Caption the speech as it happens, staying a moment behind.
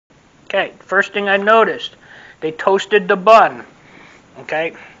Okay, first thing I noticed, they toasted the bun.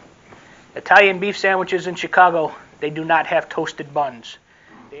 Okay, Italian beef sandwiches in Chicago, they do not have toasted buns.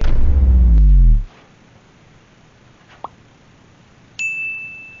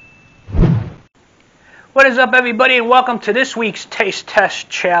 What is up, everybody, and welcome to this week's Taste Test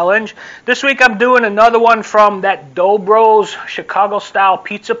Challenge. This week I'm doing another one from that DoBro's Chicago-style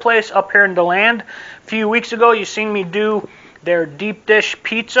pizza place up here in DeLand. A few weeks ago, you seen me do their deep dish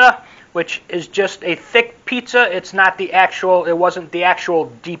pizza, which is just a thick pizza. It wasn't the actual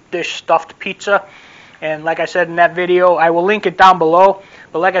deep dish stuffed pizza. And like I said in that video, I will link it down below.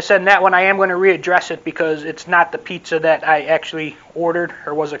 But like I said in that one, I am going to readdress it because it's not the pizza that I actually ordered,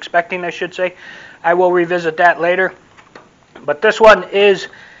 or was expecting, I should say. I will revisit that later. But this one is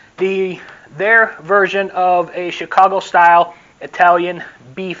their version of a Chicago-style Italian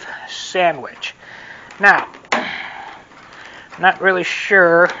beef sandwich. Now, not really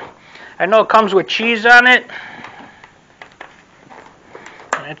sure. I know it comes with cheese on it.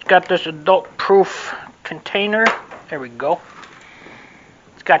 And it's got this adult-proof container. There we go.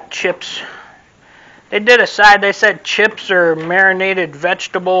 It's got chips. They did a side. They said chips or marinated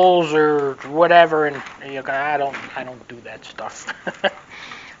vegetables or whatever, and I don't do that stuff.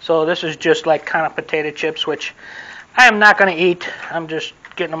 So this is just like kind of potato chips, which I am not going to eat. I'm just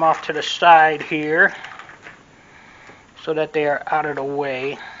getting them off to the side here so that they are out of the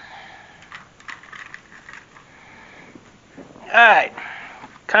way. All right,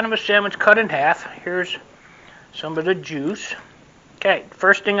 kind of a sandwich cut in half. Here's some of the juice. Okay,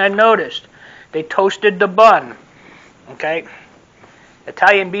 first thing I noticed, they toasted the bun. Okay,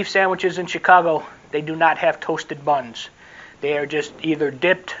 Italian beef sandwiches in Chicago, they do not have toasted buns. They are just either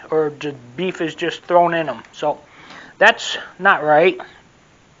dipped or the beef is just thrown in them. So that's not right.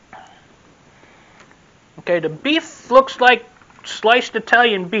 Okay, the beef looks like sliced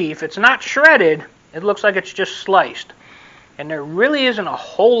Italian beef. It's not shredded. It looks like it's just sliced. And there really isn't a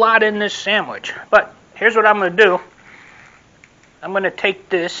whole lot in this sandwich. But here's what I'm going to do. I'm going to take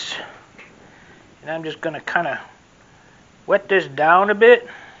this and I'm just going to kind of wet this down a bit.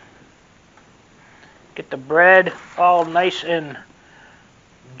 Get the bread all nice and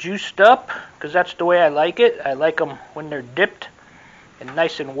juiced up, because that's the way I like it. I like them when they're dipped and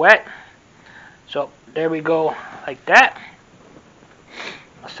nice and wet. So there we go, like that.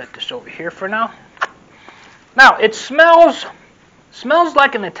 I'll set this over here for now. Now it smells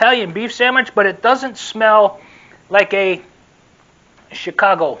like an Italian beef sandwich, but it doesn't smell like a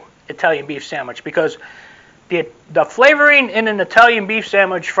Chicago Italian beef sandwich, because the flavoring in an Italian beef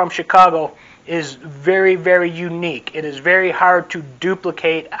sandwich from Chicago is very, very unique. It is very hard to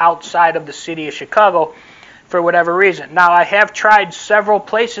duplicate outside of the city of Chicago for whatever reason. Now, I have tried several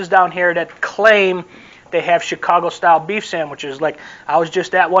places down here that claim they have Chicago-style beef sandwiches. Like, I was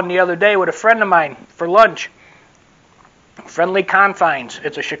just at one the other day with a friend of mine for lunch. Friendly Confines.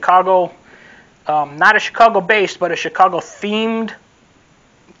 It's a Chicago, not a Chicago-based, but a Chicago-themed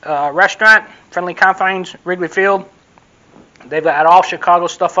restaurant. Friendly Confines, Wrigley Field. They've got all Chicago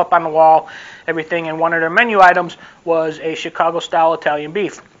stuff up on the wall, everything, and one of their menu items was a Chicago-style Italian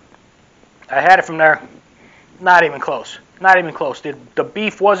beef. I had it from there. Not even close. Not even close. The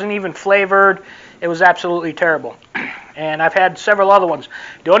beef wasn't even flavored. It was absolutely terrible. And I've had several other ones.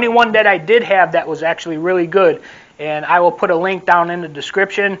 The only one that I did have that was actually really good, and I will put a link down in the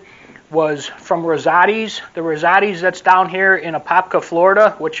description, was from Rosati's. The Rosati's that's down here in Apopka,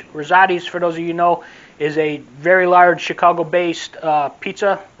 Florida, which Rosati's, for those of you who know, is a very large Chicago-based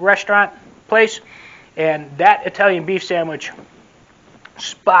pizza restaurant place. And that Italian beef sandwich,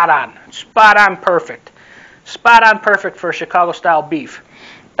 spot on perfect. Spot on perfect for Chicago-style beef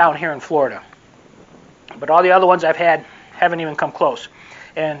down here in Florida. But all the other ones I've had haven't even come close.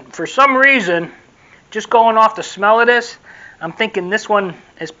 And for some reason, just going off the smell of this, I'm thinking this one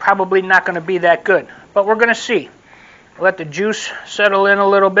is probably not going to be that good. But we're going to see. Let the juice settle in a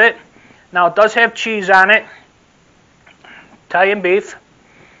little bit. Now, it does have cheese on it. Italian beef.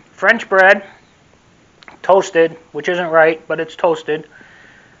 French bread. Toasted, which isn't right, but it's toasted.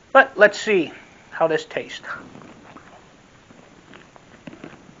 But let's see how this tastes.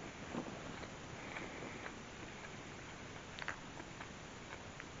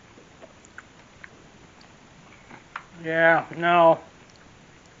 Yeah, no.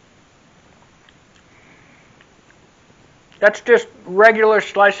 That's just regular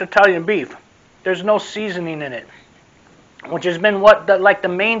sliced Italian beef. There's no seasoning in it, which has been the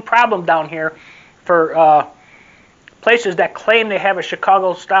main problem down here for places that claim they have a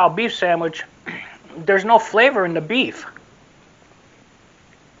Chicago-style beef sandwich. There's no flavor in the beef.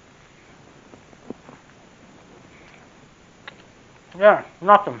 Yeah,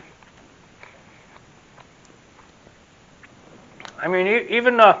 nothing. I mean,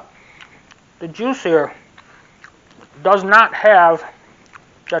 even the juice here does not have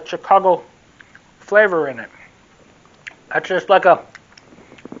that Chicago flavor in it. That's just like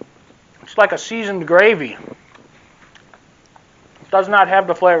it's like a seasoned gravy. It does not have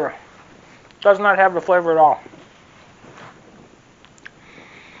the flavor. It does not have the flavor at all.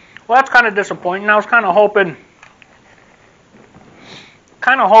 Well, that's kind of disappointing. I was kind of hoping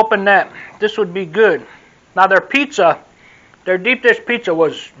that this would be good. Now their pizza, their deep dish pizza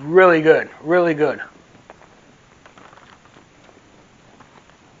was really good, really good.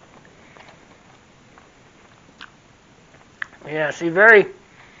 Yeah, see, very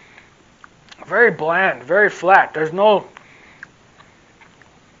bland, very flat. There's no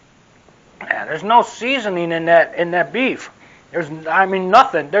seasoning in that beef. I mean,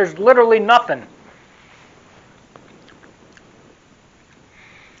 nothing. There's literally nothing.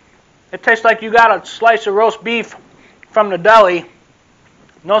 It tastes like you got a slice of roast beef from the deli,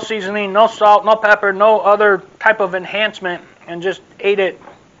 no seasoning, no salt, no pepper, no other type of enhancement, and just ate it.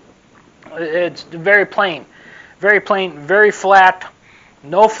 It's very plain, very flat,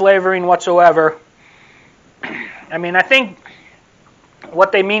 no flavoring whatsoever. I mean, I think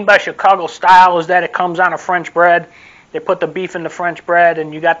what they mean by Chicago style is that it comes on a French bread. They put the beef in the French bread,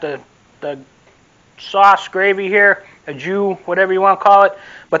 and you got the sauce, gravy here, a jus, whatever you want to call it.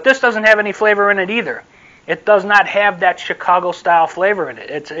 But this doesn't have any flavor in it either. It does not have that Chicago style flavor in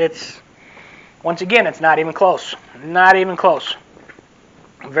it. It's once again, it's not even close. Not even close.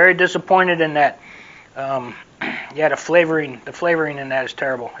 I'm very disappointed in that. Yeah, the flavoring in that is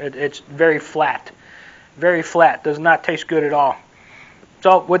terrible. It's very flat. Very flat. Does not taste good at all.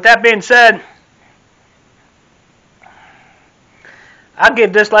 So with that being said, I'll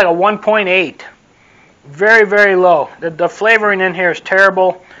give this like a 1.8. Very low. The flavoring in here is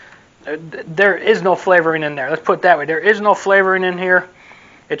terrible. There is no flavoring in there. Let's put it that way. There is no flavoring in here.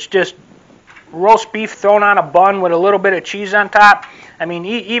 It's just roast beef thrown on a bun with a little bit of cheese on top. I mean,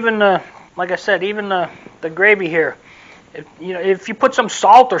 even like I said, even the gravy here. If you put some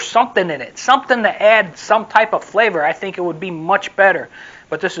salt or something in it, something to add some type of flavor, I think it would be much better.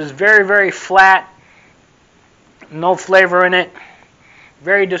 But this is very flat. No flavor in it.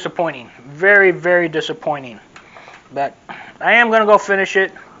 Very disappointing. Very disappointing. But I am going to go finish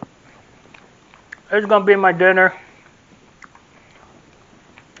it. It's going to be my dinner.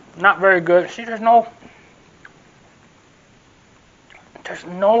 Not very good. See, there's no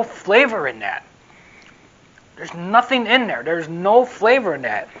flavor in that. There's nothing in there. There's no flavor in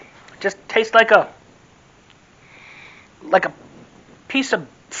that. It just tastes like a piece of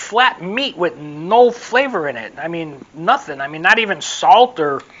flat meat with no flavor in it. I mean, nothing. I mean, not even salt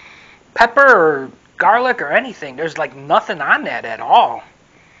or pepper or garlic or anything. There's like nothing on that at all.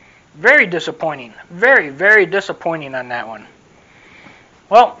 Very disappointing. Very disappointing on that one.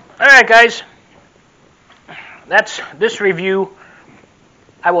 Well, alright guys. That's this review.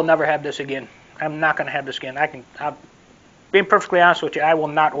 I will never have this again. I'm not going to have this again. I'm being perfectly honest with you, I will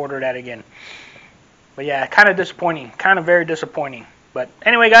not order that again. But yeah, kind of disappointing. Kind of very disappointing. But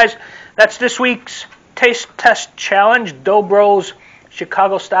anyway, guys, that's this week's Taste Test Challenge. DoBro's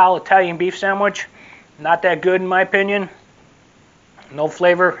Chicago-style Italian beef sandwich. Not that good in my opinion. No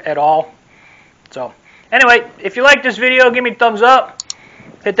flavor at all. So, anyway, if you like this video, give me a thumbs up.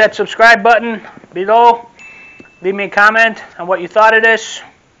 Hit that subscribe button below. Leave me a comment on what you thought of this.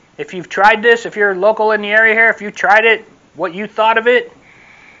 If you've tried this, if you're local in the area here, if you tried it, what you thought of it.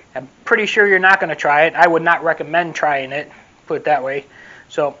 I'm pretty sure you're not going to try it. I would not recommend trying it, put it that way.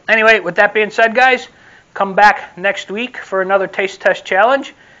 So anyway, with that being said, guys, come back next week for another Taste Test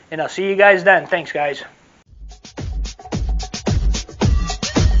Challenge, and I'll see you guys then. Thanks, guys.